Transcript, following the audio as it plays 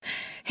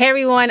Hey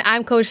everyone,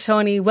 I'm Coach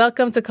Tony.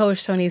 Welcome to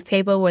Coach Tony's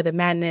Table, where the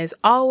madness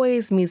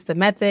always meets the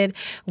method.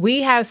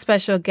 We have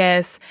special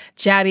guest,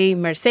 Yari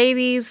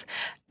Mercedes.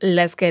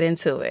 Let's get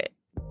into it.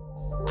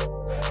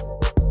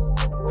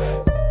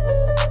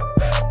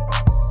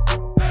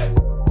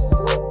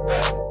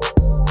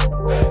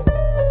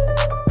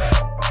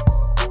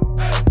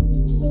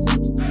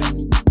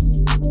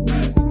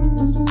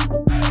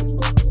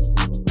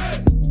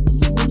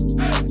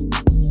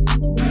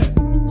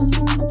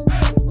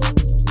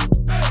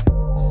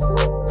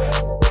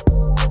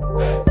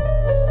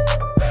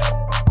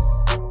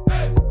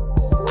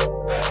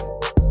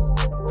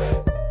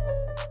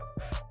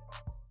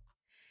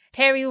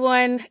 Hey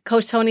everyone,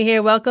 Coach Tony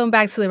here. Welcome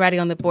back to the Writing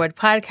on the Board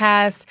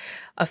podcast.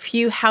 A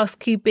few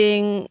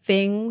housekeeping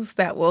things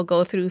that we'll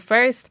go through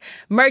first.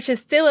 Merch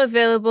is still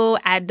available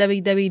at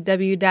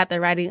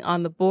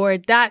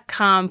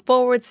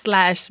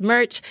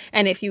www.thewritingontheboard.com/merch.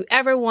 And if you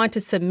ever want to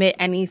submit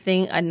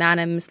anything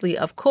anonymously,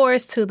 of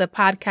course, to the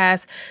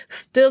podcast,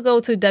 still go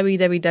to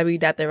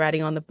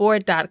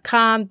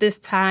www.thewritingontheboard.com, this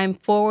time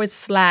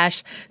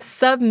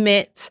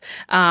 /submit.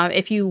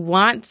 If you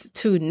want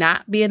to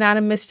not be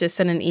anonymous, just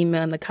send an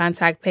email in the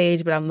contact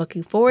page, but I'm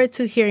looking forward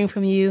to hearing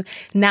from you.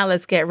 Now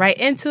let's get right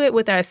into it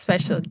with our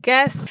special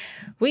guest.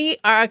 We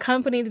are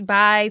accompanied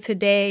by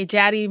today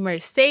Yari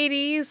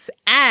Mercedes,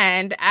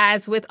 and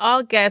as with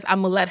all guests,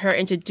 I'm gonna let her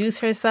introduce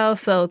herself.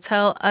 So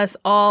tell us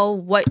all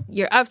what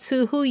you're up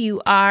to, who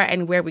you are,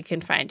 and where we can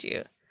find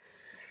you.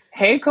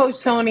 Hey,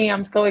 Coach Tony.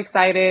 I'm so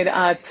excited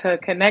to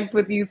connect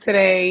with you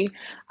today.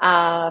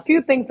 A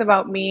few things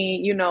about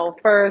me.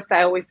 First,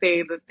 I always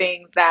say the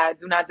things that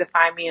do not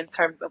define me in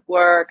terms of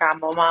work.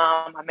 I'm a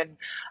mom.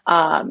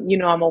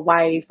 I'm a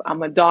wife.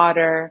 I'm a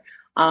daughter.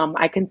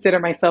 I consider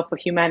myself a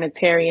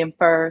humanitarian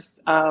first,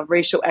 a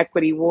racial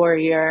equity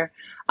warrior.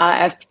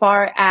 As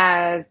far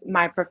as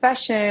my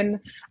profession,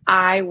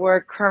 I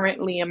work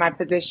currently in my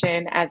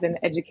position as an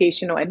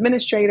educational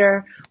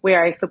administrator,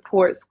 where I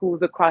support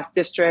schools across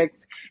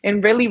districts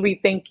and really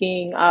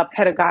rethinking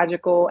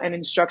pedagogical and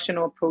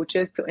instructional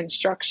approaches to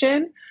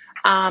instruction.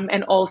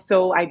 And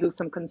also I do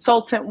some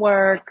consultant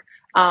work.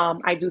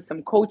 I do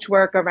some coach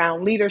work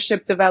around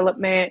leadership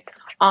development.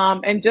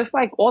 And just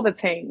like all the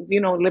things,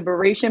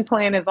 Liberation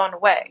Plan is on the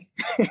way.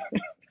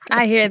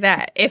 I hear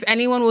that. If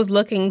anyone was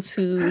looking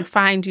to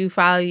find you,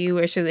 follow you,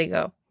 where should they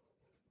go?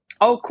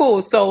 Oh,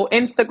 cool. So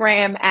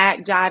Instagram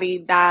at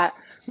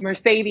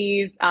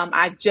Jody.Mercedes.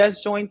 I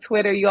just joined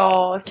Twitter,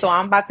 y'all. So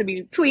I'm about to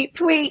be tweet.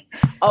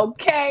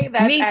 Okay.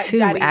 That's Me at too,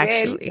 Jody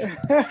actually. Ooh,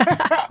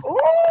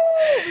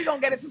 we're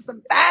going to get into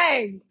some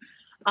things.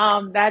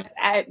 That's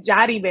at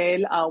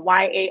Yaribel,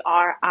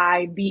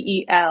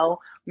 Yaribel,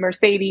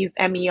 Mercedes,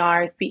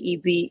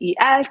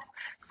 Mercedes.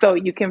 So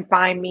you can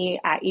find me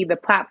at either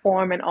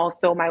platform, and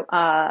also my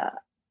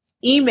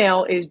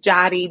email is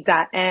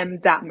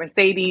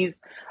jody.m.mercedes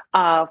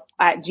at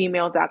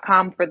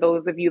gmail.com for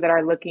those of you that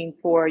are looking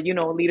for,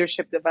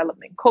 leadership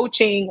development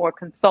coaching or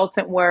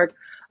consultant work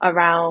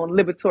around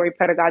liberatory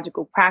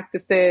pedagogical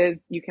practices.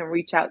 You can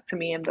reach out to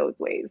me in those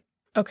ways.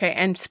 Okay,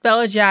 and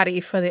spell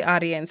Yari for the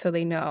audience so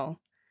they know.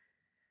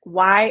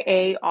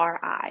 Yari.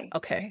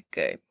 Okay,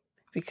 good.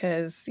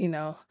 Because,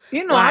 I'm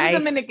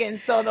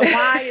Dominican, so the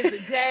Y is a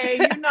J,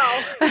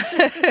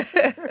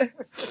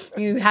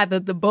 You have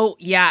the boat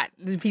yacht.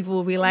 People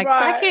will be like,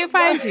 right, I can't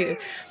find you.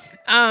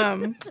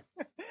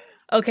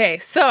 Okay,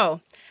 so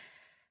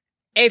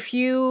if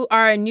you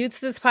are new to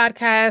this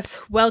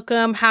podcast,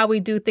 welcome. How we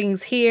do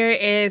things here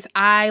is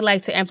I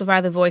like to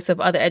amplify the voice of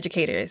other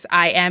educators.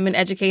 I am an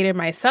educator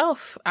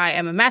myself. I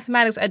am a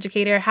mathematics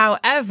educator.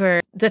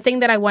 However, the thing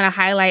that I want to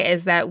highlight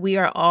is that we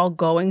are all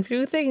going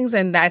through things,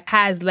 and that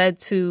has led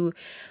to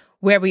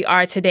where we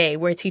are today,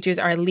 where teachers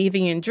are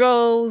leaving in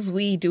droves.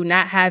 We do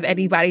not have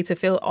anybody to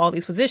fill all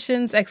these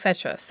positions,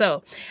 etc.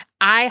 So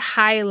I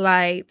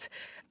highlight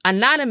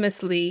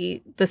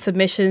anonymously the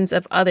submissions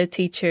of other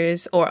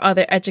teachers or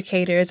other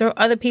educators or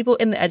other people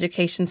in the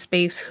education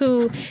space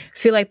who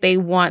feel like they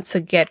want to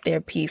get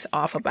their piece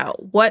off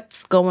about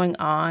what's going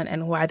on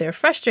and why they're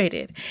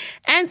frustrated.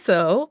 And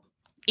so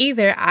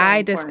either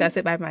I discuss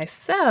it by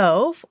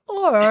myself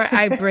or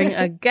I bring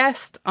a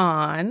guest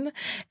on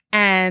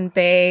and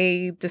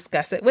they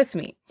discuss it with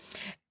me.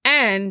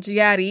 And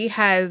Yari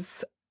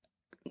has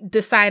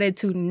decided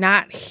to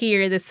not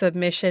hear the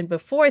submission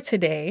before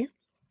today.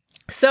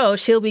 So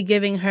she'll be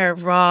giving her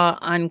raw,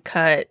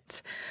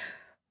 uncut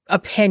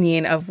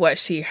opinion of what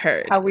she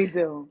heard. How we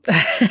do.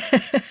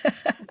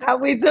 How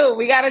we do.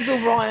 We got to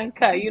do raw and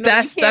uncut. You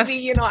can't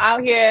be,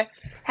 out here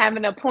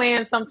having a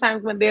plan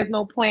sometimes when there's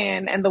no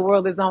plan and the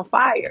world is on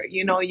fire.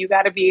 You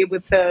got to be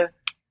able to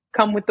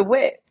come with the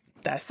wit.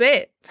 That's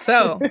it.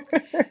 So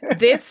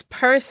this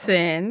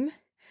person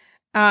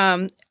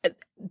actually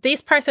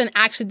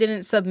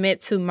didn't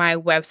submit to my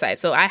website.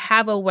 So I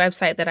have a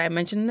website that I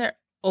mentioned in the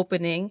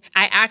opening.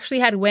 I actually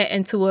had went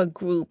into a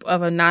group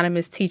of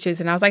anonymous teachers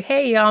and I was like,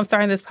 hey, y'all, I'm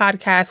starting this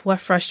podcast. What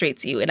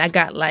frustrates you? And I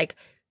got like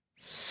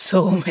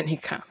so many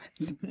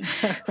comments.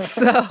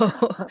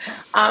 So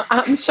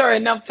I'm sure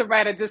enough to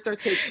write a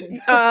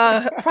dissertation.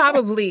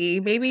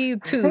 Probably, maybe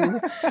 2.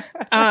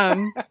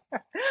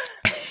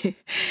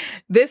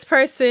 This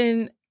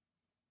person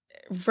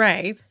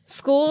writes,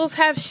 schools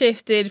have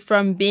shifted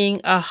from being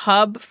a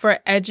hub for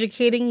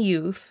educating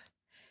youth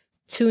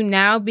to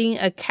now being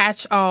a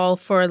catch-all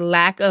for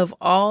lack of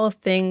all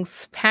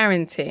things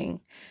parenting,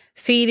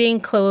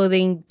 feeding,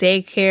 clothing,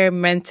 daycare,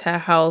 mental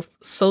health,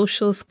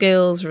 social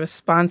skills,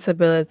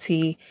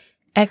 responsibility,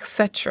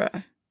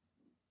 etc.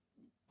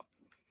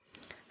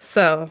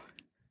 So,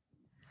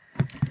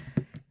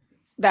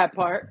 that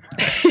part.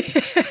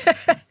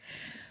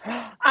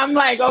 I'm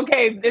like,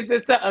 okay, is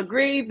this a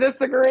agree,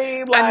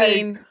 disagree? Like, I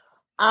mean,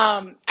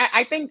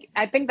 I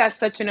think that's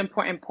such an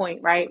important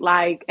point, right?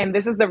 Like, and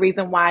this is the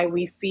reason why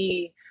we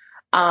see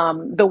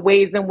the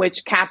ways in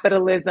which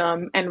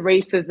capitalism and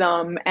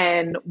racism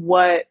and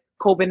what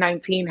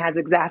COVID-19 has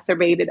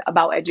exacerbated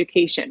about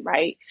education,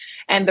 right?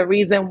 And the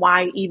reason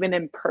why even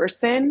in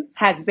person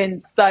has been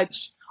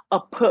such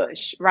a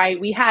push, right?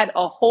 We had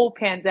a whole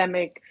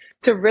pandemic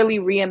to really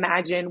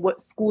reimagine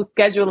what school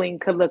scheduling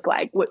could look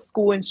like, what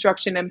school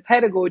instruction and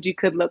pedagogy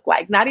could look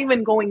like, not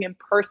even going in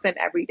person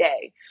every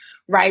day,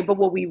 right? But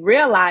what we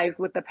realized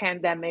with the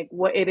pandemic,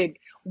 what it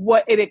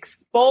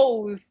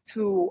exposed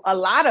to a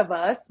lot of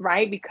us,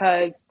 right?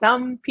 Because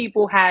some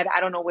people had, I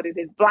don't know what it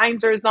is,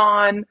 blinders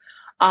on,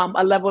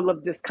 a level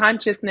of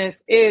disconsciousness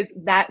is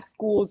that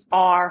schools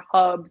are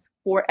hubs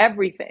for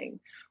everything,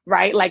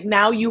 right? Like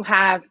now you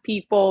have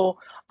people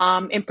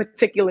in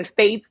particular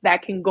states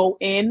that can go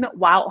in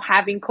while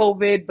having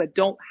COVID, but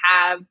don't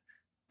have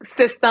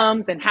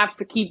systems and have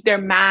to keep their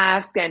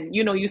mask. And,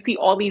 you see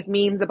all these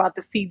memes about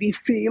the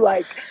CDC,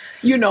 like,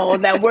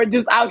 that we're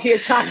just out here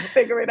trying to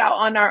figure it out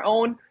on our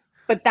own.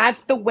 But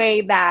that's the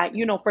way that,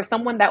 for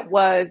someone that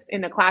was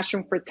in a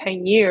classroom for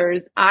 10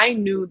 years, I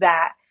knew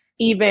that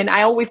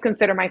I always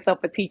consider myself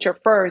a teacher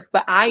first,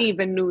 but I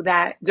even knew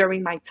that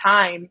during my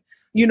time,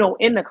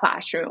 in the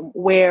classroom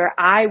where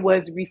I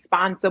was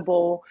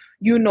responsible,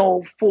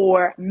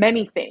 for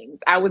many things.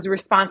 I was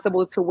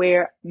responsible to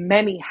wear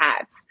many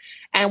hats.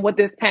 And what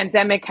this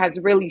pandemic has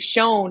really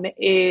shown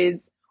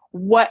is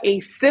what a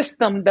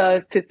system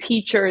does to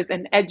teachers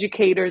and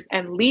educators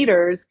and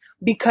leaders,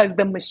 because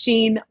the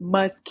machine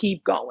must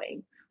keep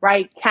going,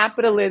 right?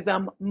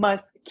 Capitalism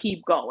must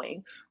keep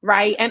going,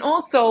 right? And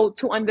also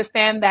to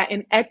understand that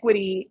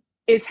inequity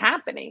is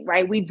happening,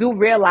 right? We do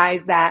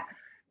realize that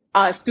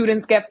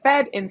students get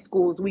fed in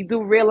schools. We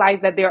do realize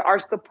that there are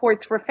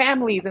supports for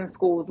families in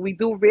schools. We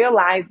do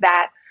realize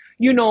that,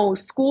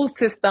 school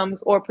systems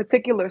or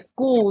particular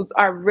schools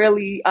are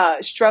really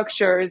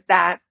structures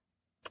that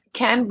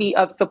can be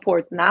of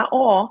support, not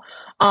all,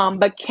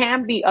 but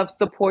can be of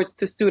supports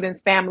to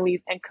students,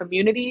 families, and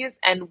communities.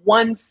 And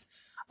once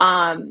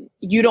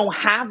you don't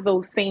have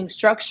those same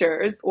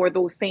structures or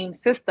those same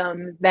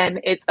systems, then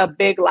it's a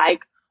big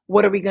like,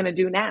 what are we going to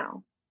do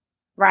now?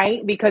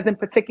 Right? Because in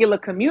particular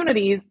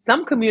communities,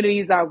 some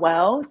communities are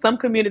well, some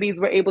communities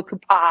were able to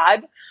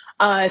pod,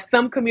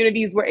 some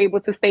communities were able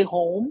to stay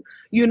home.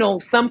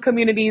 Some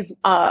communities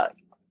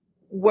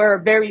were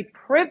very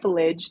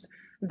privileged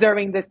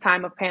during this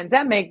time of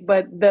pandemic,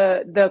 but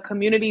the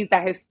communities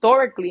that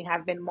historically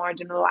have been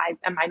marginalized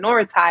and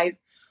minoritized,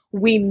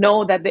 we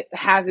know that they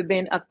have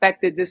been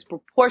affected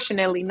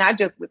disproportionately, not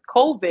just with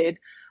COVID,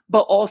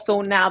 but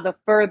also now the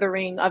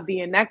furthering of the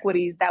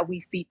inequities that we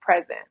see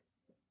present.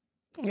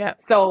 Yeah.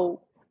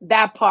 So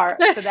that part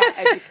to that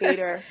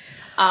educator,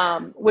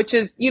 which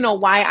is,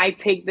 why I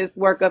take this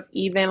work of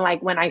even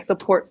like when I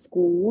support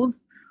schools,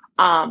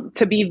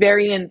 to be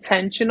very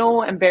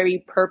intentional and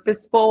very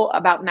purposeful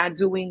about not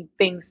doing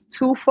things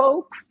to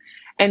folks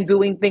and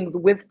doing things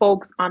with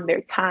folks on their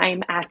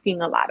time,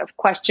 asking a lot of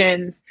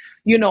questions,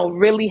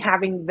 really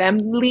having them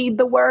lead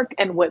the work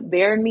and what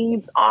their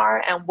needs are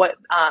and what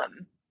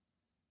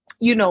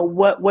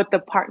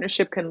the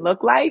partnership can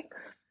look like.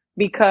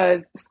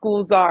 Because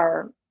schools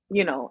are,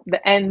 the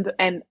end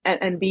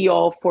and be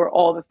all for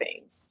all the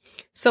things.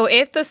 So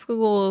if the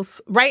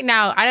schools right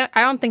now, I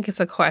don't think it's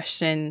a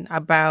question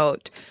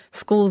about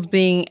schools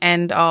being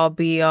end all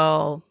be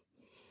all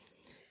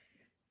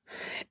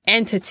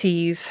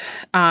entities,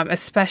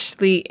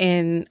 especially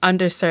in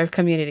underserved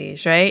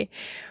communities, right?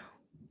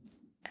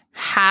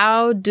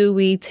 How do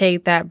we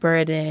take that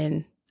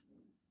burden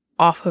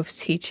off of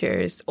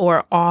teachers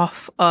or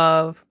off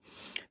of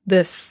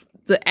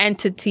the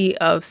entity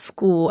of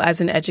school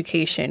as an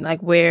education?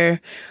 Like,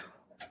 where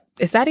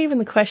is that even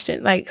the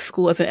question? Like,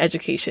 school as an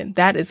education?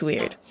 That is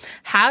weird.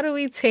 How do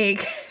we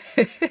take?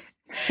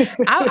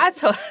 I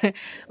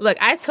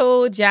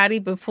told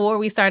Yari before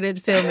we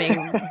started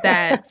filming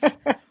that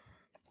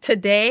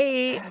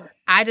today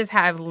I just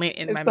have lint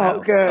in my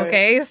mouth. Good.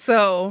 Okay,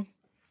 so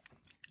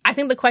I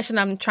think the question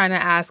I'm trying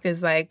to ask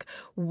is like,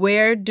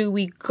 where do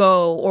we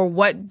go or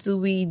what do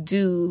we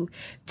do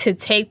to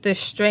take the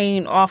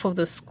strain off of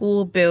the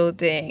school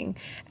building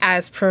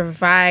as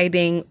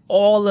providing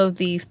all of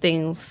these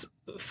things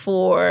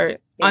for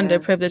Yeah.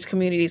 underprivileged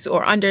communities,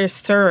 or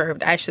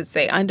underserved, I should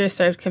say,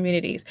 underserved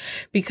communities,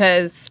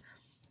 because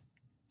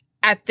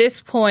at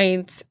this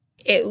point,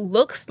 it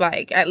looks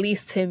like, at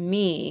least to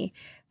me,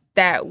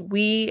 that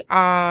we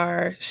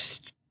are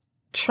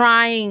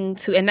trying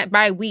to, and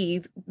by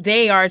we,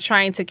 they are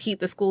trying to keep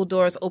the school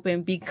doors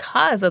open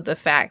because of the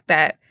fact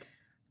that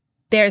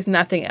there's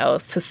nothing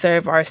else to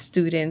serve our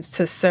students,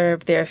 to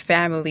serve their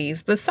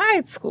families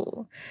besides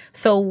school.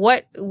 So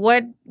what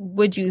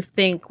would you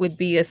think would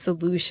be a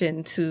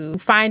solution to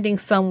finding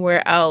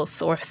somewhere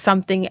else or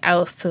something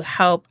else to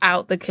help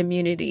out the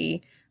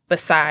community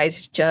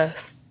besides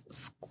just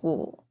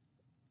school?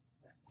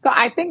 So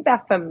I think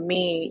that for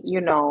me,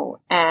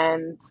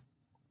 and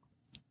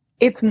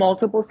it's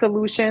multiple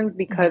solutions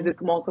because Mm-hmm.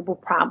 it's multiple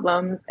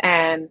problems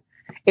and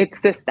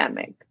it's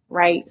systemic,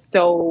 right?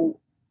 So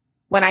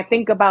when I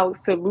think about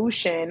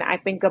solution, I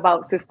think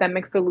about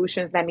systemic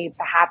solutions that need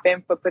to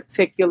happen for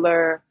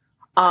particular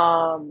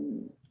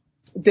um,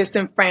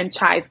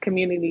 disenfranchised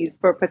communities,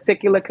 for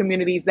particular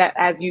communities that,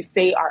 as you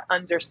say, are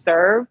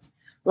underserved.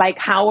 Like,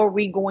 how are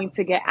we going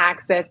to get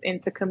access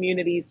into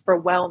communities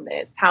for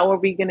wellness? How are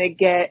we going to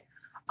get,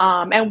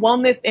 and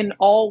wellness in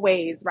all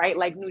ways, right?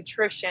 Like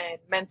nutrition,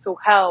 mental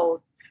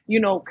health,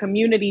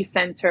 community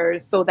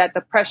centers, so that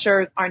the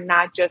pressures are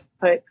not just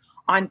put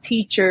on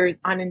teachers,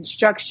 on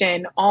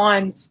instruction,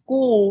 on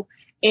school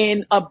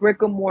in a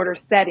brick and mortar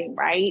setting,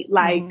 right?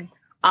 Like,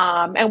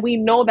 Mm-hmm. and we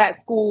know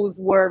that schools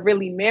were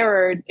really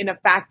mirrored in a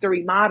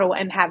factory model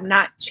and have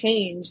not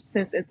changed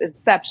since its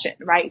inception,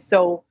 right?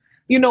 So,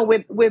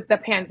 with the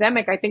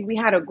pandemic, I think we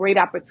had a great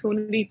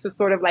opportunity to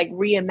sort of like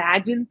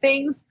reimagine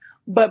things.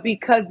 But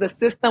because the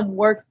system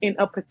works in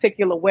a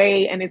particular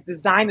way and is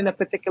designed in a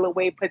particular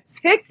way,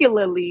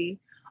 particularly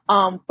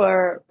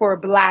for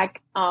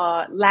Black,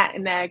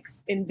 Latinx,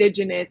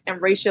 Indigenous, and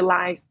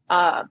racialized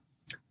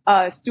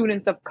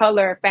students of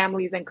color,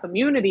 families, and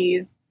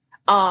communities,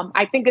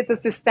 I think it's a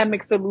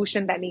systemic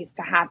solution that needs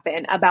to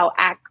happen about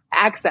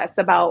access,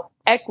 about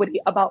equity,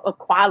 about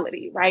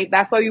equality, right?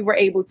 That's why we were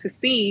able to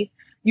see,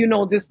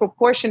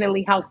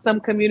 disproportionately how some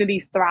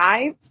communities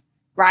thrived,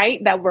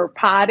 right? That were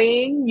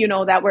potting,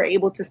 that were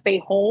able to stay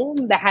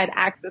home, that had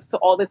access to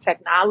all the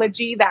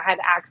technology, that had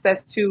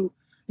access to,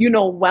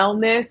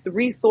 wellness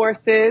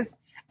resources,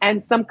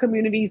 and some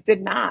communities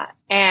did not.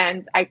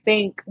 And I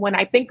think when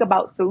I think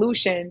about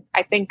solutions,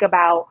 I think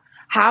about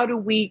how do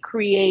we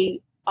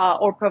create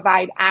or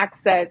provide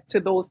access to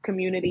those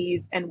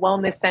communities and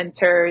wellness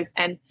centers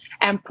and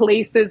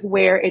places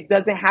where it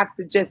doesn't have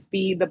to just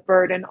be the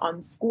burden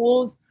on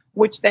schools,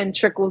 which then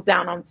trickles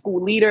down on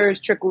school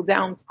leaders, trickle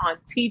down on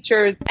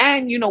teachers.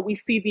 And, we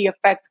see the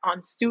effect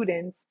on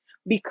students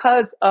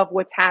because of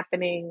what's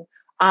happening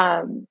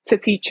to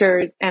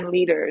teachers and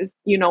leaders,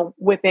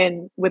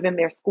 within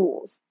their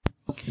schools.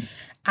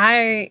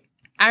 I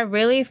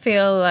really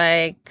feel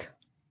like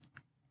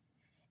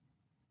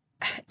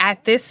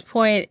at this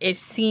point it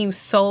seems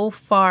so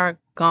far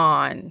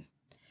gone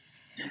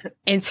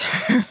in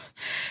terms,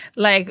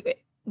 like,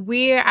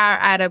 we are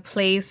at a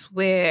place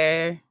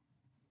where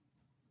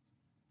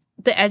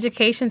the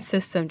education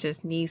system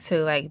just needs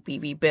to like be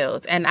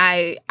rebuilt. And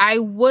I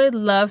would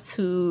love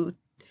to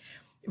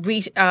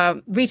reach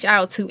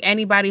out to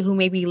anybody who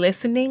may be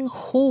listening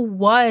who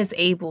was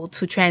able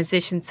to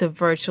transition to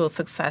virtual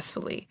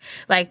successfully.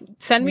 Like,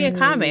 send me a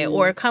comment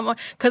or come on,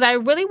 because I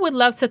really would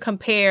love to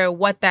compare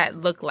what that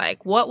looked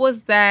like. What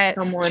was that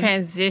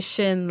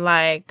transition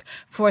like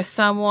for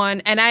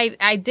someone? And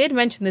I did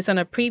mention this on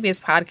a previous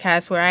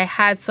podcast where I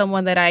had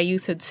someone that I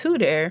used to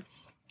tutor,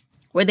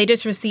 where they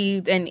just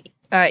received an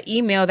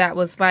email that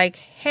was like,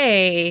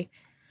 hey,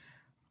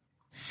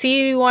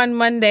 see you on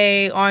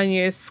Monday on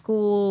your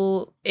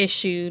school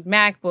issued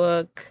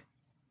MacBook.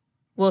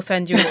 We'll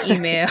send you an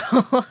email.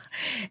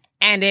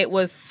 And it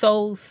was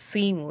so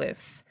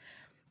seamless.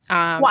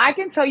 Well, I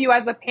can tell you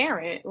as a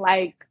parent,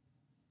 like,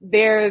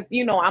 there's,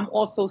 I'm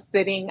also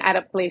sitting at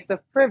a place of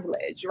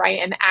privilege, right?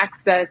 And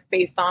access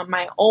based on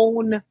my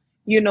own,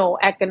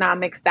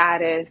 economic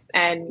status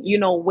and,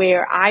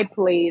 where I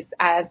place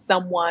as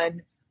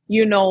someone,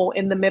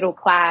 in the middle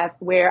class,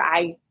 where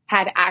I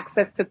had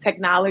access to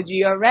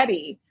technology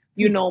already.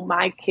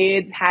 My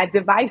kids had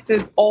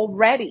devices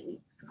already.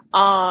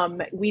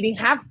 We didn't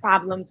have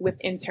problems with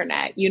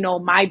internet.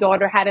 My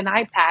daughter had an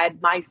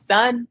iPad. My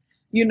son,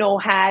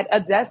 had a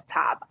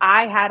desktop.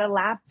 I had a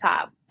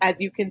laptop. As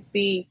you can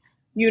see,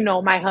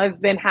 my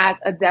husband has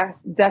a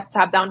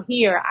desktop down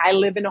here. I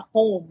live in a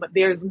home.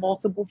 There's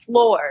multiple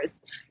floors,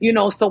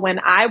 so when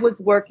I was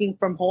working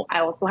from home,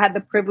 I also had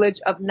the privilege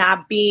of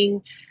not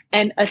being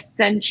an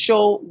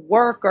essential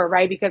worker,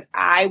 right? Because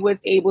I was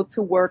able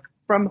to work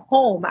from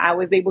home. I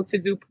was able to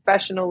do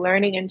professional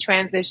learning and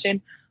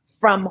transition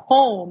from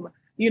home.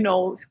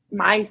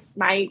 My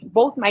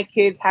both my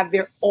kids have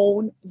their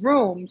own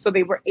room, so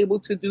they were able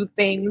to do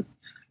things,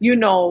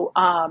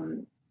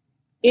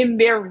 in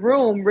their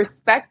room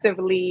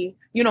respectively,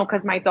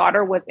 because my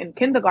daughter was in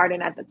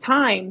kindergarten at the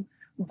time,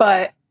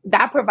 but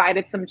that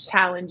provided some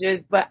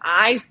challenges. But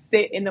I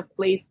sit in a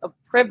place of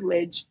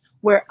privilege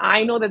where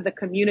I know that the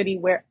community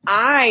where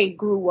I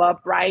grew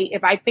up, right?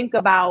 If I think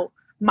about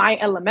my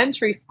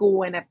elementary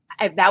school, and if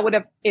I would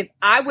have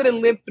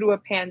lived through a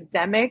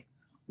pandemic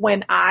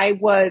when I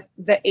was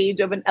the age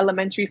of an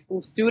elementary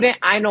school student,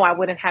 I know I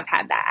wouldn't have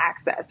had that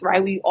access,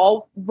 right? We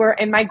all were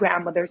in my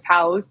grandmother's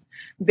house.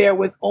 There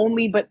was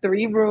only but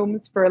 3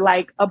 rooms for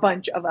like a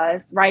bunch of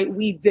us, right?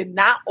 We did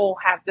not all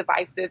have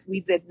devices. We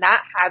did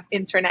not have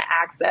internet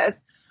access.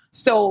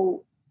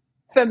 So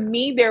for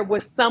me, there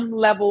was some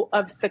level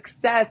of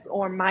success,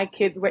 or my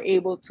kids were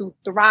able to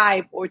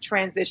thrive or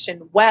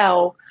transition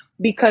well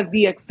because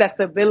the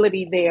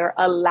accessibility there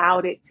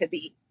allowed it to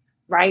be,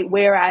 right?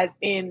 Whereas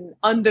in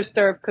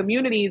underserved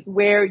communities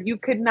where you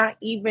could not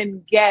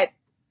even get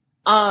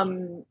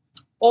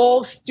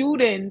all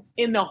students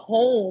in the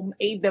home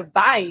a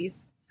device,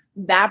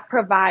 that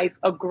provides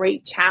a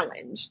great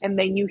challenge. And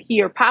then you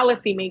hear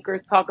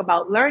policymakers talk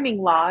about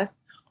learning loss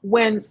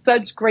when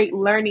such great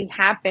learning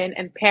happened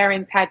and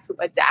parents had to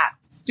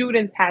adapt,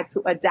 students had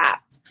to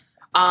adapt,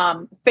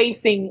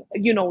 facing,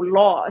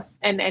 loss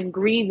and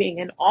grieving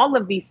and all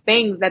of these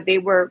things that they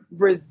were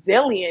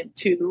resilient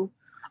to.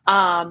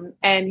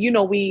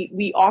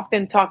 We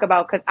often talk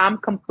about, because I'm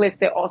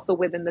complicit also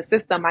within the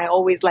system. I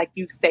always, like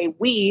you say,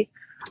 we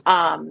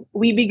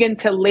begin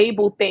to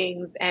label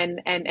things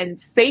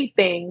and say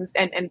things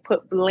and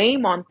put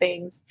blame on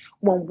things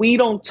when we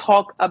don't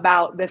talk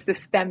about the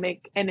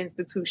systemic and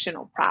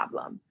institutional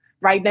problem,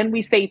 right? Then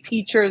we say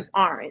teachers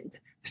aren't,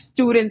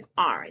 students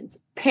aren't,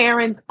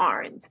 parents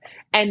aren't,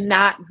 and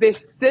not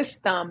this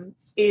system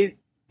is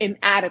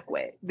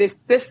inadequate. This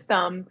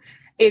system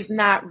is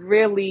not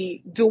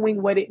really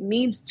doing what it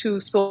needs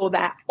to so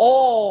that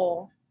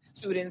all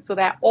students, so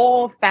that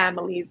all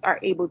families are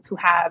able to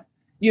have,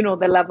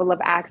 the level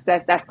of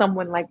access that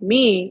someone like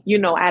me,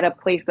 at a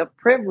place of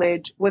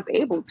privilege was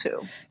able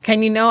to.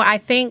 I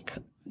think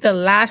the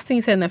last thing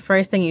you said and the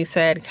first thing you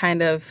said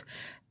kind of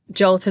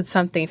jolted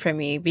something for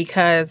me,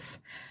 because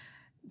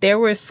there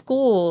were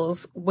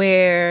schools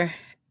where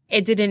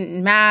it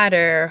didn't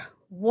matter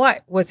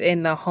what was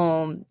in the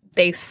home.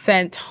 They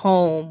sent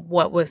home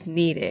what was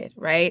needed,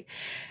 right?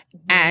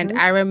 Mm-hmm. And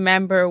I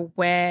remember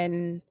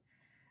when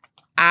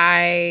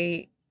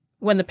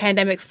the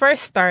pandemic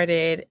first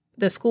started,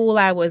 the school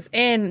I was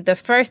in, the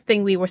first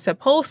thing we were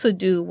supposed to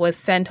do was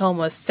send home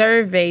a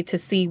survey to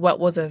see what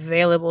was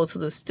available to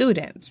the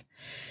students.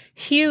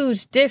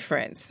 Huge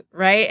difference,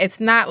 right? It's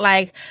not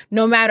like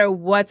no matter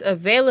what's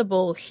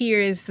available,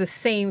 here's the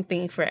same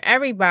thing for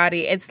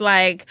everybody. It's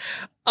like,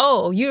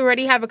 oh, you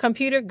already have a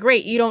computer?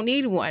 Great, you don't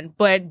need one.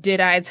 But did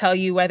I tell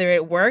you whether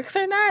it works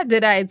or not?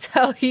 Did I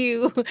tell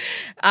you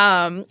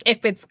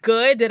if it's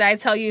good? Did I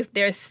tell you if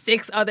there's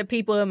 6 other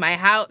people in my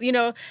house?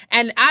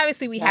 And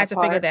obviously we had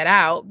to figure that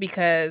out,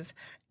 because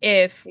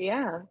if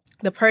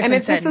the person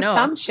said no.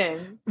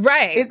 Assumption.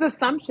 Right. It's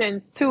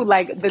assumptions too,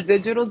 like the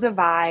digital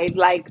divide,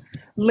 like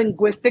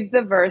linguistic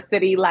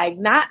diversity, like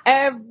not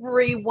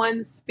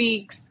everyone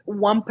speaks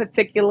one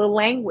particular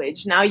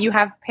language. Now you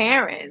have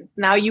parents,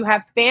 now you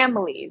have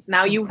families,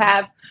 now you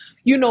have,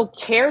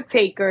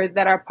 caretakers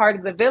that are part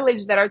of the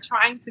village that are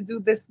trying to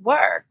do this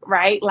work,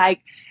 right? Like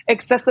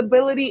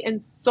accessibility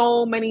in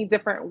so many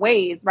different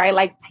ways, right?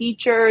 Like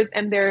teachers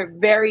and their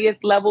various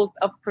levels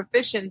of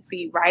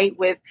proficiency, right?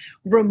 With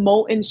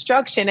remote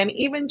instruction and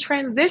even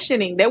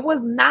transitioning. There was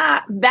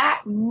not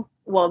that,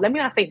 well, let me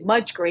not say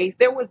much grace.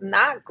 There was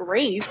not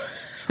grace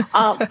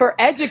for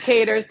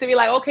educators to be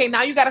like, okay,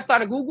 now you got to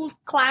start a Google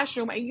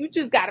Classroom and you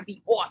just got to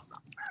be awesome.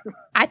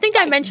 I think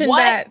I mentioned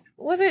that,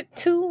 was it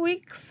 2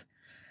 weeks?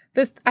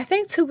 I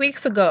think 2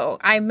 weeks ago,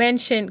 I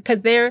mentioned,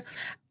 because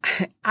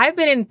I've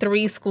been in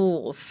 3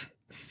 schools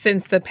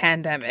since the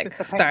pandemic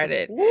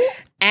started.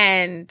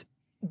 And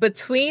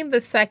between the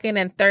second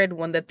and third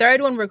one, the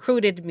third one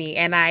recruited me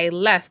and I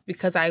left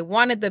because I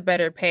wanted the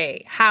better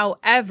pay.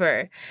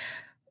 However,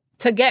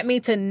 to get me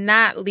to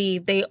not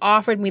leave, they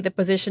offered me the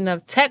position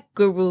of tech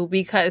guru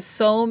because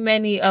so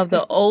many of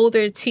the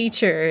older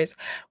teachers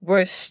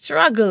were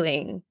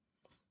struggling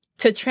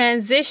to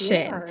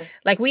transition. Yeah.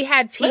 Like we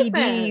had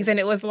PDs and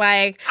it was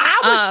like... I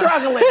was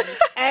struggling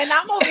and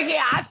I'm over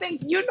here. I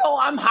think,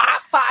 I'm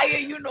hot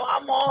fire,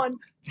 I'm on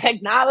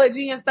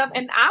technology and stuff.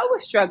 And I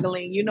was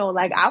struggling,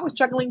 I was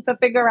struggling to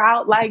figure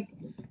out like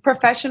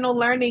professional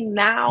learning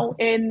now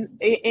in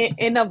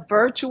a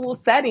virtual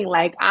setting.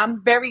 Like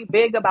I'm very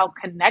big about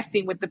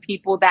connecting with the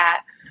people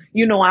that,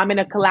 I'm in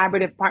a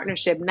collaborative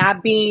partnership,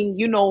 not being,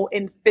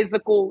 in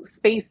physical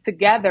space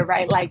together,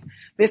 right? Like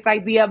this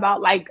idea about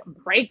like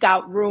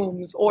breakout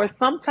rooms, or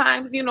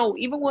sometimes,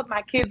 even with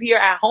my kids here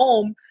at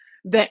home,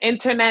 the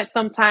internet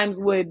sometimes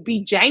would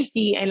be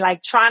janky and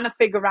like trying to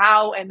figure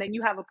out, and then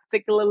you have a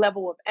particular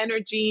level of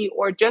energy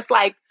or just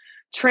like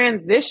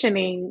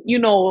transitioning,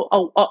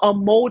 a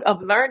mode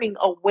of learning,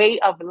 a way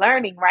of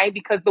learning, right?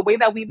 Because the way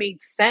that we made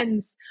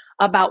sense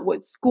about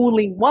what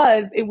schooling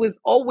was, it was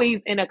always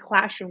in a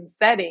classroom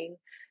setting,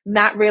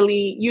 not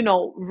really,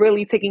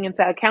 really taking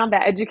into account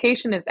that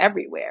education is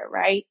everywhere,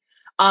 right?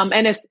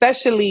 And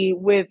especially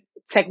with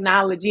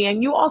technology.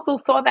 And you also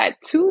saw that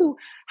too,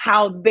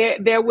 how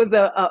there was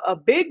a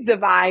big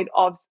divide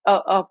of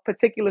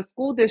particular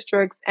school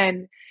districts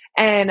and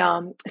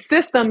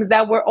systems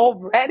that were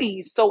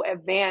already so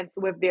advanced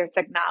with their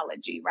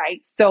technology,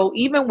 right? So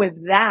even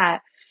with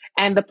that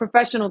and the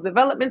professional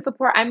development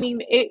support, I mean,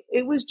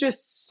 it was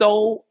just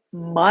so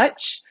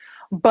much.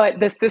 But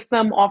the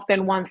system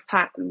often wants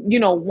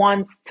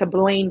to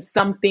blame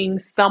something,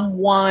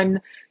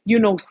 someone,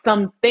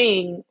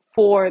 something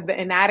for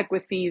the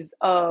inadequacies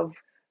of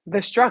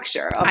the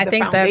structure of I the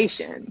think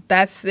foundation.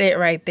 that's it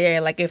right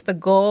there. Like if the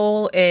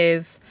goal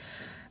is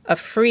a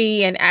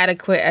free and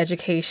adequate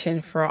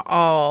education for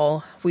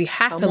all, we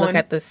have to Come look on.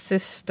 at the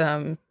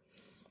system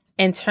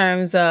in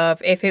terms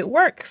of if it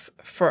works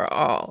for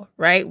all,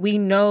 right? We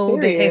know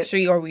the Period.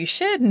 history, or we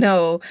should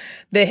know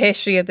the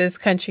history of this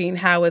country and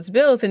how it's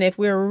built. And if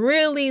we're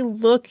really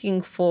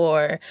looking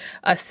for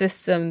a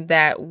system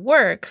that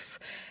works,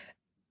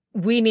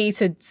 we need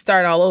to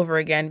start all over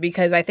again,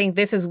 because I think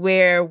this is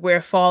where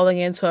we're falling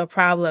into a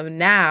problem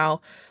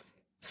now.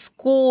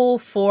 School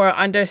for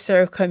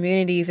underserved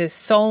communities is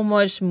so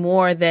much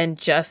more than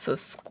just a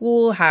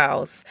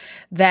schoolhouse,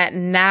 that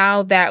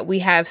now that we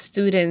have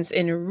students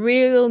in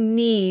real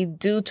need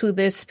due to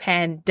this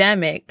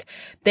pandemic,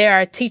 there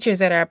are teachers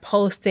that are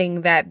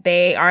posting that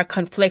they are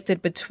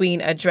conflicted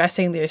between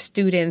addressing their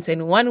students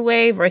in one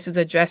way versus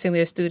addressing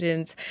their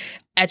students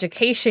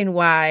education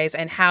wise,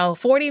 and how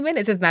 40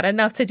 minutes is not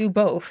enough to do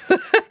both,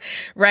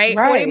 right?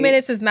 40 Right.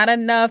 minutes is not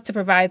enough to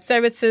provide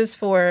services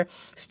for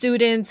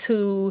students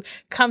who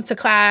come to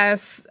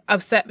class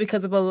upset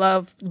because of a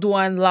loved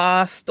one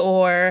lost,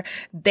 or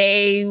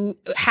they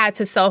had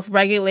to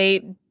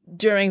self-regulate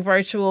during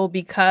virtual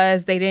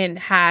because they didn't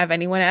have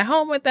anyone at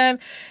home with them.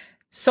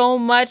 So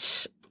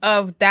much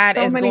of that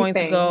So is many going to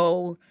things.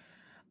 go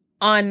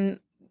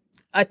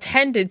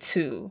unattended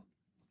to.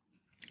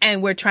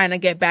 And we're trying to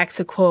get back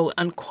to quote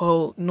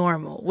unquote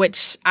normal,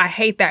 which I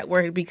hate that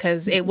word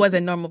because it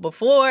wasn't normal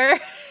before.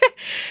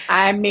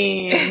 I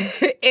mean,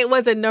 It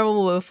wasn't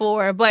normal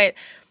before. But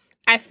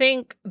I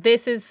think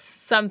this is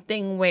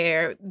something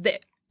where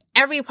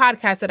every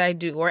podcast that I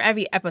do, or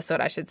every episode,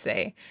 I should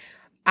say,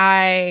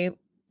 I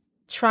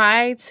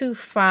try to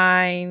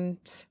find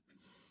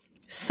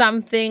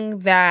something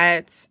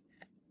that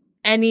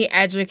any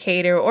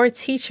educator or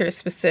teacher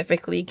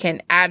specifically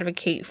can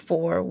advocate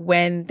for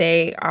when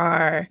they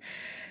are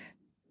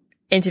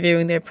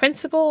interviewing their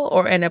principal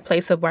or in a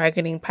place of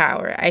bargaining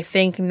power. I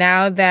think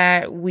now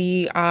that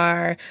we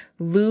are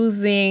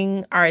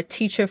losing our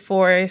teacher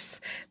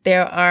force,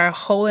 there are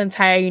whole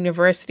entire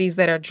universities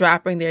that are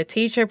dropping their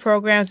teacher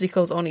programs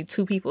because only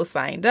 2 people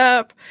signed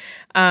up.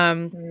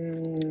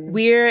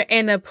 We're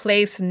in a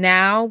place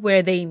now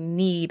where they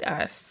need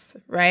us,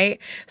 right?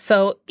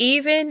 So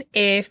even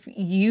if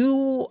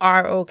you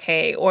are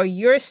okay, or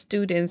your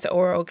students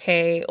are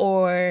okay,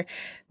 or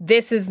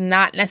this is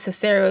not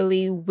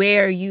necessarily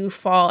where you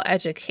fall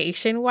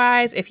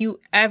education-wise, if you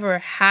ever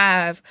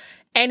have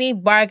any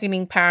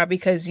bargaining power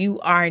because you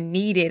are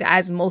needed,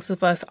 as most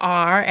of us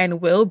are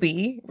and will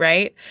be,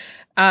 right?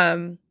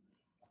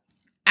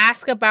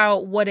 Ask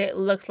about what it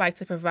looks like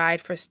to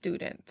provide for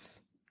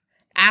students.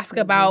 Ask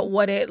about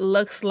what it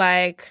looks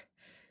like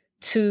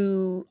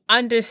to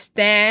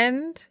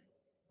understand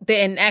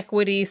the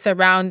inequity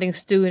surrounding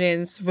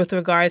students with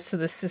regards to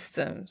the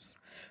systems,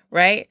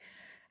 right?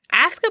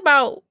 Ask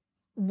about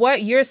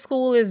what your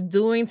school is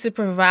doing to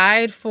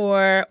provide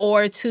for,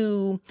 or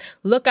to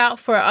look out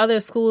for other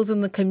schools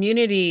in the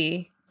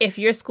community if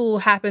your school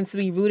happens to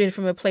be rooted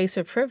from a place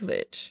of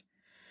privilege,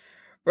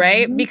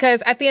 right?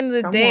 Because at the end of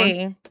the Come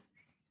day,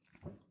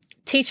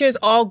 teachers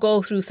all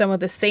go through some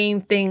of the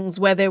same things,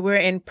 whether we're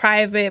in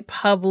private,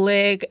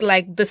 public,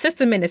 like the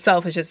system in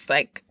itself is just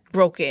like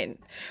broken.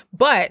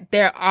 But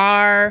there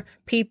are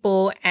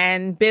people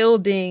and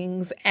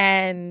buildings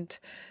and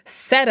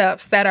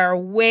setups that are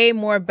way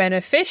more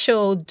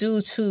beneficial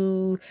due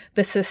to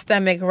the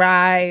systemic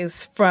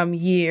rise from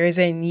years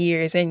and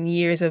years and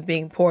years of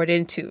being poured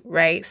into,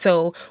 right?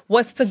 So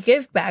what's the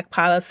give back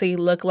policy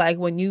look like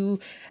when you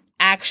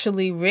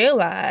actually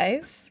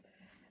realize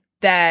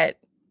that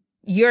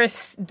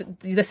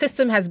the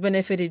system has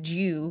benefited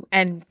you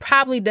and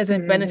probably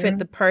doesn't benefit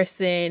the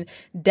person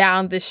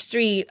down the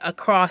street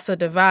across a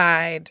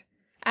divide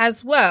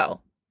as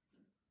well,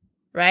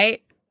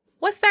 right?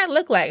 What's that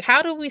look like?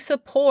 How do we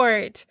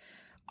support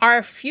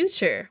our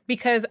future?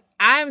 Because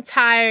I'm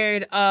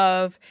tired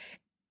of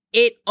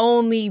it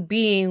only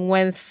being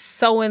when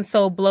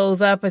so-and-so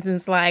blows up and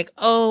it's like,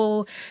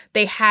 oh,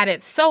 they had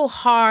it so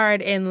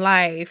hard in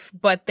life,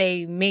 but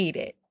they made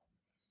it,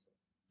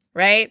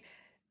 right?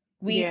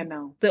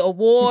 The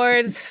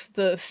awards,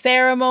 the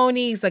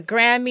ceremonies, the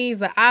Grammys,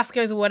 the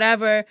Oscars,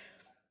 whatever,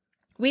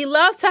 we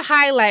love to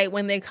highlight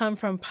when they come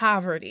from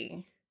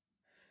poverty,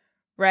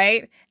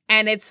 right?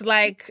 And it's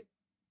like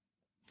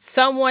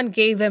someone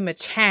gave them a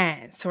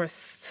chance or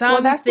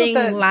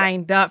something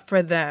lined up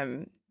for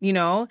them, you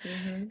know?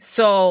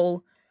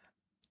 So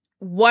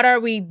what are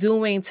we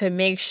doing to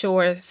make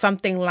sure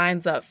something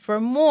lines up for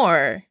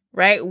more,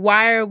 right?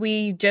 Why are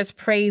we just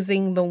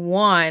praising the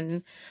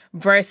one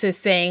versus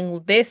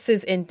saying this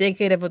is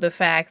indicative of the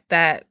fact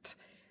that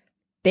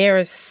there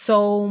is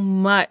so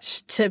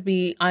much to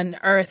be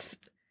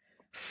unearthed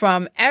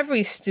from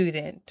every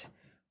student.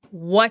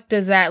 What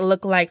does that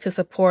look like to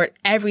support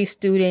every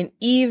student,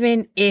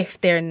 even if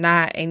they're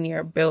not in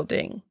your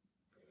building?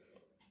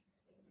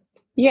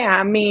 Yeah,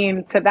 I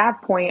mean, to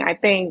that point, I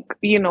think,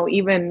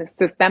 even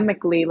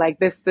systemically, like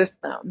this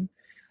system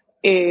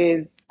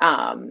is,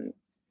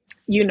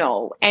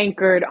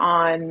 anchored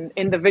on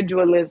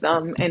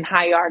individualism and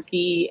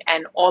hierarchy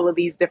and all of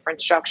these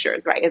different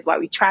structures, right? Is why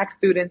we track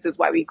students, is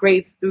why we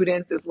grade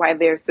students, is why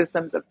there are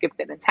systems of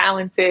gifted and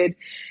talented.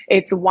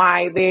 It's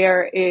why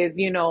there is,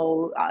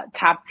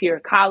 top tier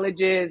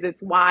colleges.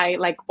 It's why,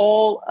 like,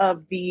 all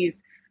of these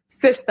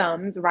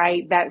systems,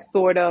 right, that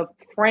sort of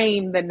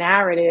frame the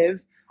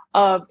narrative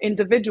of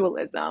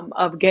individualism,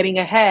 of getting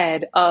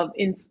ahead, of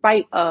in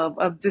spite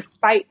of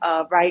despite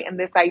of, right? And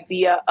this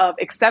idea of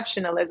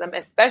exceptionalism,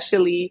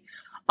 especially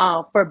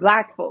for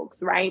Black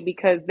folks, right?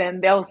 Because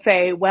then they'll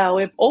say, well,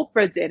 if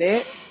Oprah did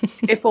it,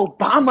 if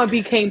Obama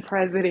became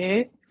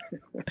president,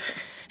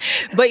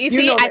 but you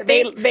see, I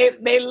think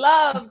they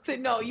love to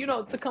know,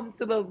 to come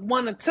to the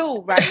one or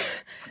two, right?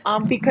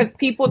 Because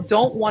people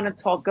don't want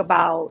to talk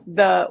about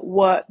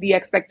what the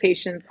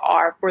expectations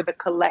are for the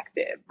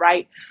collective,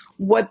 right?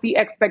 What the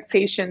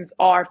expectations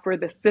are for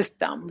the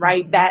system,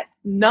 right? Mm-hmm. That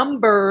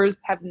numbers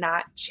have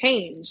not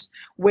changed,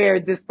 where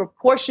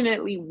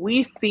disproportionately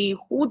we see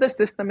who the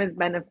system is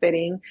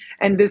benefiting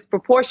and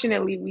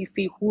disproportionately we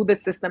see who the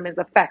system is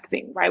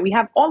affecting, right? We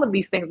have all of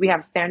these things. We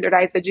have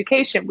standardized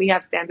education. We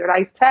have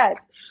standardized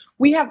tests.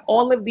 We have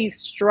all of these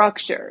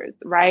structures,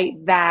 right,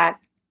 that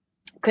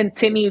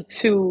continue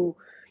to,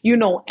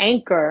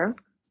 anchor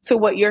to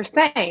what you're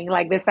saying,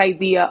 like this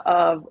idea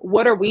of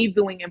what are we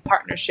doing in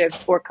partnerships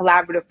or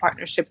collaborative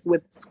partnerships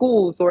with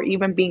schools or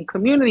even being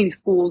community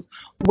schools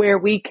where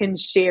we can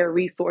share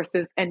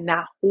resources and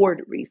not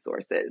hoard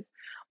resources.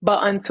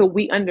 But until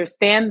we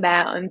understand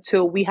that,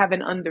 until we have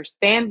an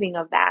understanding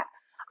of that,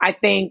 I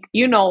think,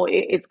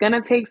 it's going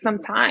to take some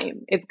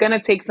time. It's going to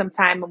take some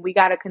time, and we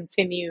got to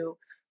continue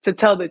to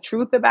tell the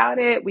truth about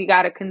it. We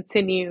got to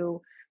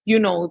continue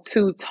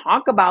to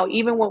talk about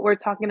even what we're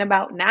talking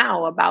about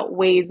now, about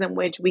ways in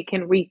which we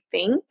can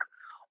rethink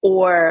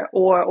or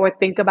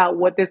think about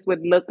what this would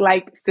look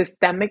like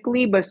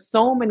systemically. But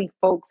so many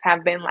folks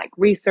have been like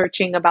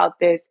researching about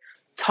this,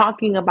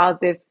 talking about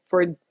this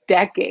for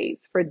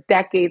decades.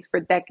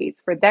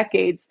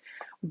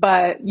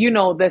 But,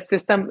 the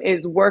system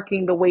is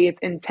working the way it's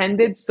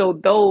intended. So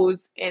those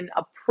in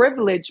a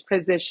privileged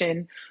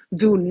position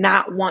do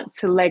not want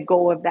to let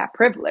go of that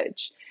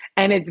privilege.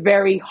 And it's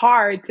very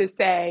hard to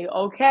say,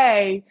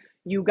 okay,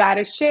 you got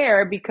to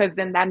share, because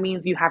then that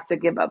means you have to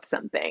give up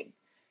something.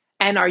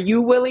 And are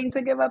you willing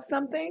to give up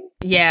something?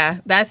 Yeah,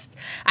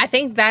 I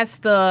think that's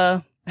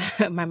the,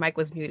 my mic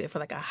was muted for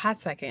like a hot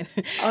second.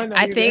 Oh, no,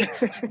 I think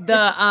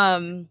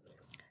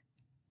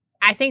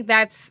I think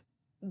that's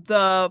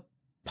the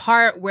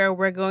part where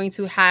we're going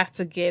to have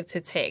to give to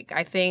take.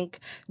 I think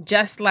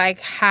just like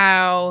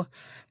how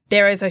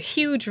there is a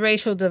huge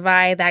racial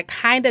divide that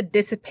kind of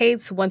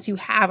dissipates once you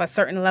have a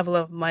certain level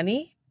of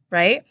money,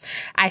 right?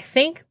 I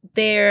think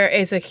there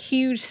is a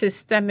huge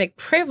systemic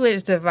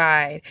privilege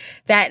divide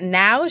that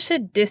now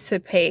should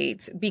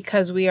dissipate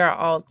because we are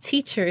all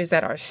teachers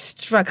that are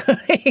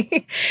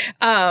struggling.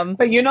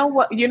 But you know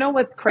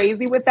what's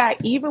crazy with that?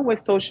 Even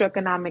with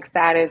socioeconomic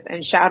status,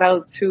 and shout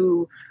out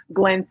to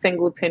Glenn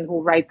Singleton,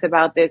 who writes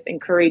about this in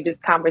Courageous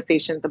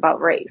Conversations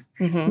About Race,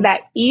 mm-hmm.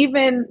 that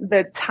even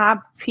the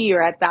top tier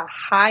at the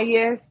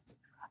highest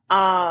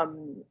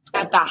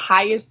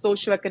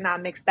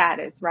socioeconomic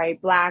status,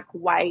 right? Black,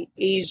 white,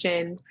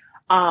 Asian,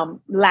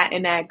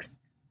 Latinx,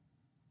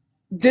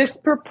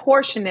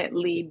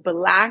 disproportionately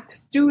Black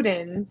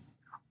students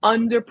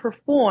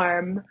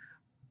underperform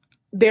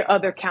their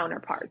other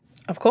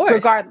counterparts. Of course.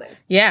 Regardless.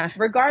 Yeah.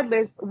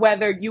 Regardless,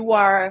 whether you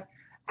are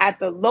at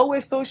the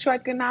lowest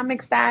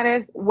socioeconomic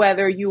status,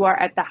 whether you are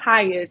at the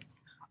highest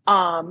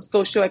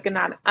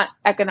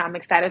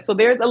economic status. So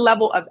there's a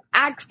level of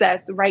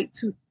access, right,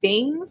 to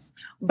things,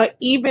 but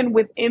even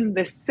within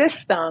the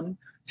system,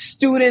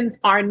 students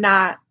are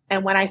not,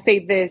 and when I say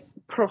this,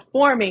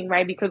 performing,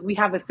 right, because we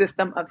have a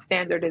system of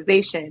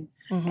standardization.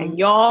 Mm-hmm. And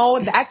y'all,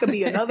 that could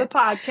be another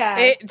podcast.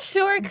 It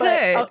sure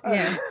could.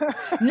 Yeah.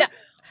 No,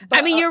 but,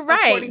 I mean, you're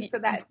right. According to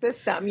that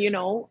system,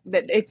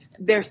 that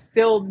they're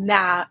still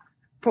not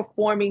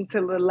performing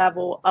to the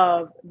level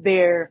of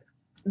the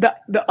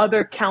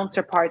other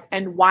counterparts.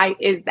 And why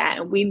is that?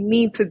 And we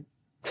need to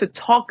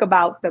talk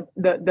about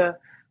the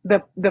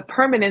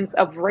permanence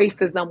of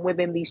racism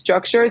within these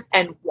structures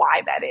and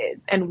why that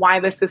is, and why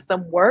the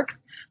system works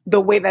the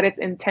way that it's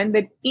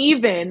intended,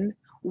 even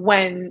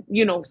when,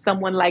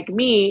 someone like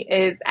me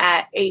is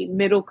at a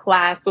middle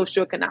class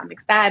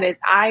socioeconomic status.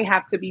 I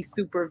have to be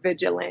super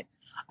vigilant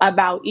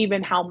about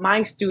even how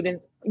my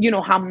students,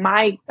 how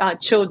my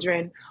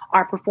children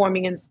are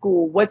performing in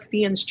school. What's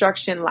the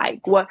instruction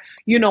like? What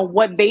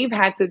they've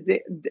had to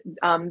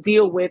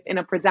deal with in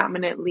a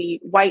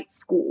predominantly white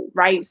school,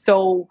 right?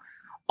 So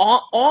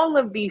all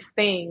of these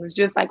things,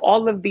 just like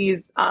all of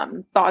these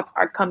thoughts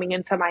are coming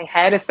into my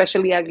head,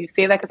 especially as you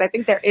say that, because I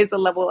think there is a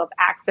level of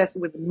access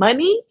with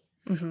money,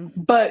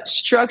 but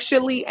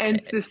structurally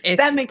and It's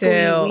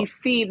systemically, we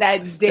see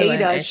that still an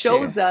data issue.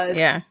 shows us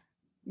Yeah.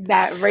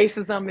 that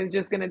racism is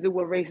just going to do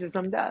what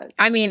racism does.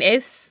 I mean,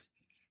 it's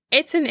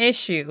an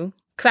issue.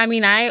 Because, I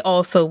mean, I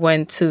also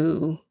went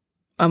to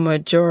a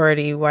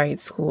majority white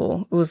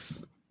school. It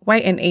was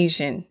white and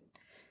Asian.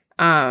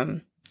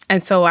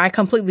 And so I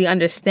completely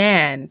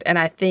understand. And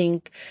I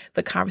think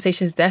the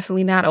conversation is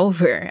definitely not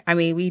over. I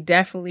mean, we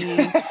definitely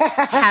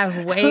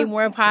have way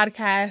more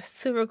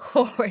podcasts to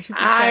record because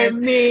I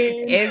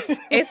mean,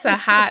 it's a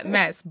hot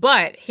mess.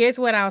 But here's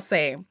what I'll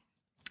say.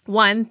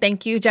 One,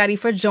 thank you, Yari,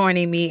 for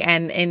joining me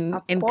and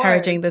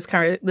encouraging this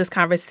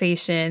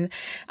conversation.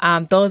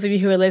 Those of you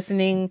who are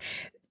listening,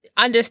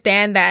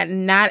 understand that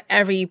not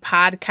every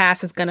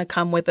podcast is going to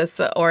come with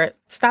or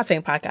stop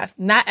saying podcast.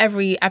 Not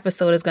every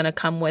episode is going to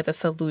come with a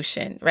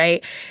solution,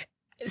 right?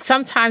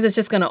 Sometimes it's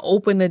just going to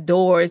open the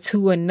door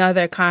to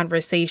another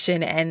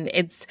conversation, and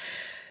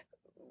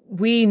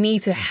we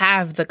need to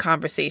have the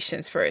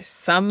conversations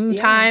first.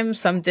 Sometimes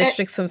some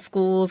districts, some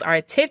schools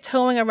are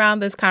tiptoeing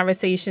around this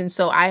conversation.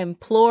 So I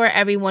implore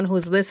everyone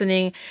who's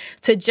listening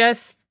to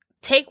just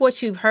take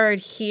what you've heard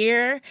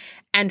here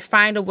and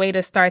find a way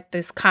to start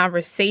this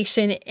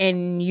conversation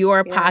in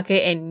your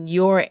pocket, in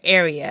your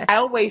area. I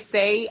always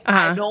say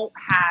I don't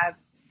have,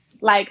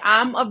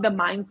 I'm of the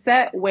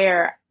mindset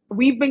where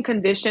we've been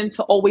conditioned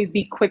to always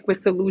be quick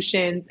with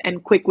solutions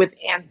and quick with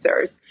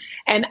answers.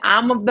 And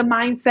I'm of the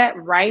mindset,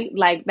 right?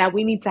 That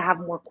we need to have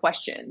more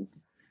questions,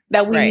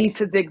 that we need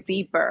to dig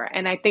deeper.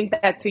 And I think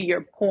that, to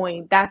your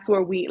point, that's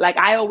where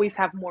I always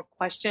have more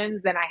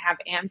questions than I have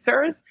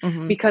answers,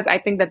 because I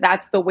think that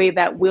that's the way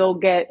that we'll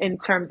get in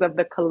terms of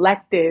the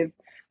collective,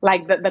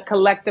 the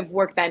collective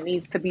work that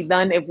needs to be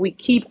done. If we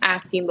keep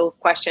asking those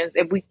questions,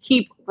 if we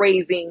keep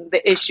raising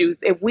the issues,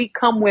 if we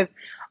come with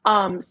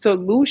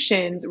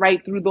solutions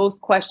right through those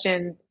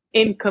questions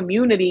in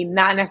community,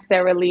 not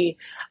necessarily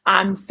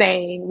I'm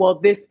saying, well,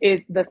 this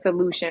is the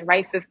solution,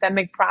 right?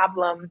 Systemic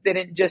problems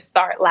didn't just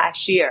start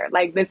last year.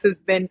 This has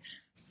been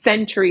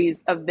centuries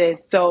of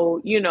this.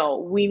 So,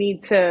 we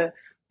need to,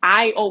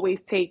 I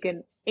always take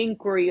an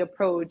inquiry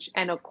approach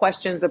and a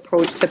questions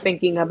approach to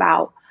thinking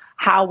about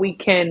how we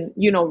can,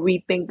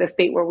 rethink the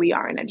state where we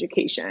are in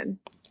education.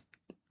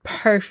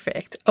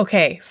 Perfect.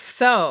 Okay.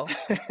 So,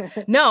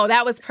 no,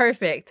 that was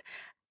perfect.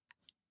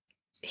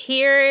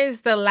 Here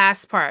is the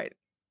last part.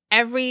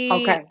 Every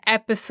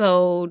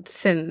episode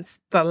since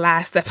the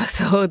last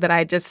episode that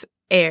I just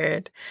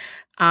aired,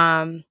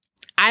 I've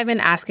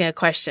been asking a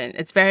question.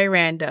 It's very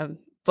random,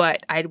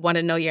 but I want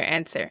to know your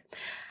answer.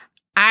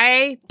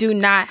 I do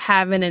not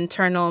have an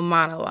internal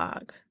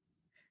monologue.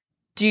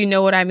 Do you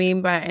know what I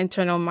mean by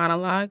internal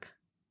monologue?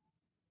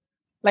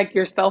 Like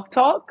your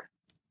self-talk?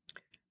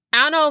 I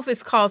don't know if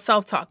it's called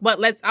self-talk,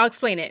 but I'll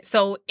explain it.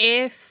 So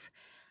if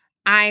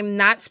I'm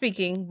not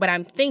speaking, but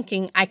I'm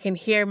thinking, I can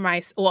hear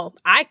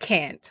I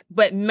can't,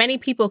 but many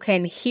people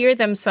can hear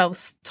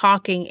themselves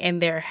talking in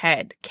their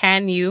head.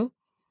 Can you?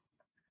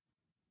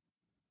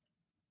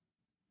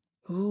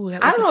 Ooh, I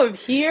don't know if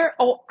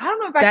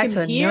I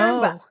can hear.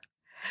 No. But...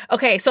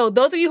 Okay, so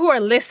those of you who are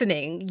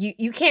listening,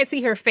 you can't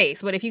see her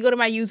face, but if you go to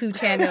my YouTube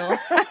channel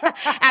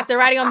at the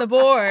Writing on the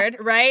Board,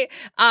 right?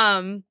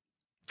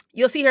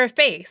 You'll see her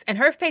face, and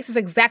her face is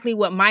exactly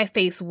what my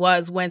face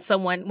was when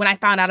I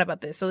found out about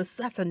this. So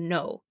that's a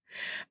no.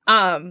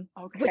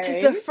 Which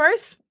is the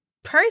first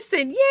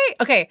person. Yay.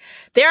 Okay.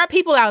 There are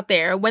people out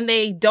there, when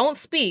they don't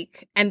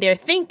speak and they're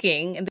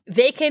thinking,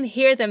 they can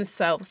hear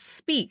themselves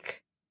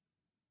speak.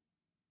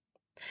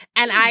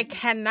 And I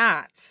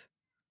cannot.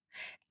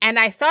 And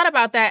I thought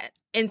about that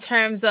in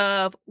terms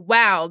of,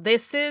 wow,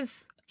 this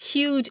is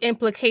huge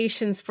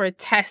implications for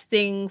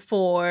testing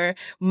for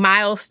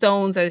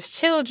milestones as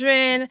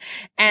children,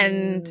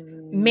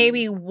 and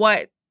maybe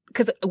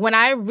because when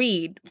I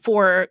read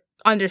for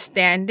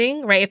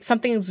understanding, right, if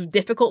something is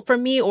difficult for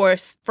me or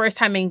first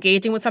time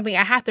engaging with something,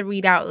 I have to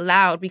read out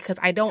loud because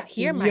I don't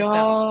hear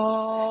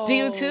myself. Do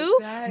you too?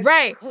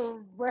 Right.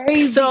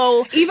 Crazy.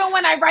 So even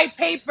when I write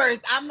papers,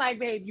 I'm like,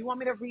 babe, you want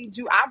me to read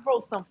you? I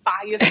wrote some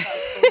fire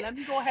stuff, so let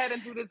me go ahead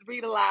and do this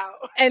read aloud.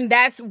 And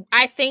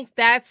I think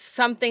that's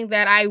something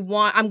that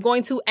I'm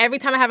going to, every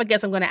time I have a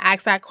guest, I'm going to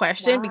ask that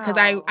question because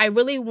I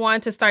really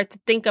want to start to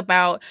think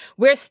about,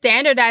 we're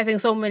standardizing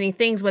so many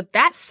things, but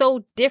that's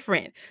so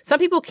different. Some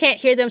people can't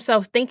hear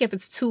themselves think if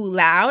it's too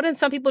loud, and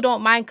some people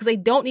don't mind because they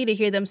don't need to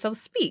hear themselves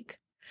speak.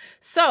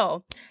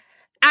 So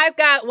I've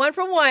got one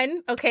for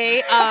one,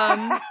 okay?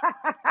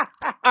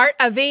 Art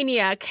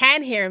Avenia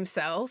can hear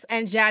himself,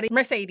 and Jadi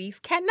Mercedes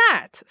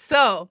cannot.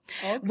 So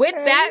with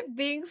that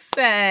being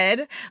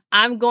said,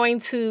 I'm going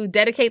to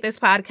dedicate this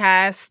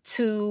podcast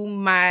to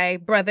my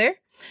brother.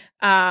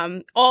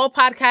 All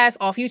podcasts,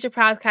 all future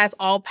podcasts,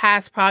 all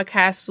past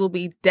podcasts will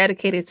be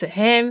dedicated to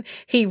him.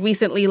 He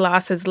recently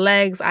lost his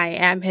legs. I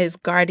am his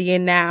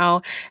guardian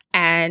now,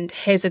 and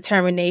his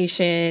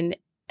determination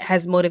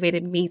has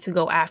motivated me to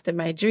go after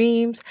my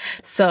dreams.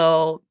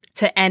 So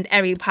to end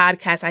every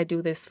podcast, I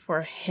do this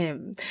for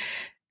him.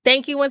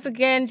 Thank you once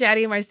again,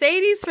 Yari and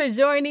Mercedes, for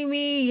joining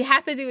me. You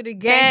have to do it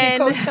again.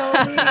 Thank you,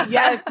 Coach Tony.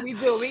 Yes, we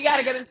do. We got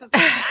to get into some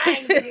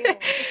time again.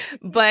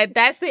 But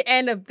that's the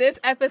end of this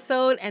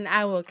episode, and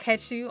I will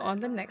catch you on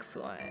the next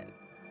one.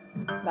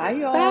 Bye,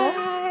 y'all.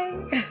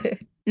 Bye.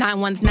 9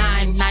 ones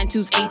 9, 9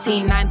 twos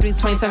 18, 9 threes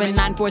 27,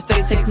 9 fours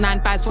 36,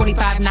 9 fives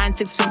 45, 9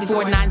 6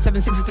 54, 9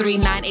 7 63,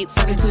 9 8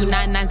 72,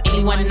 9 9s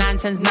 81, 9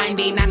 10s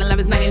 90, 9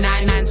 11s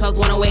 99, 9 12s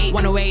 108,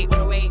 108,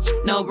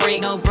 no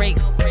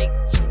breaks,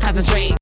 concentrate.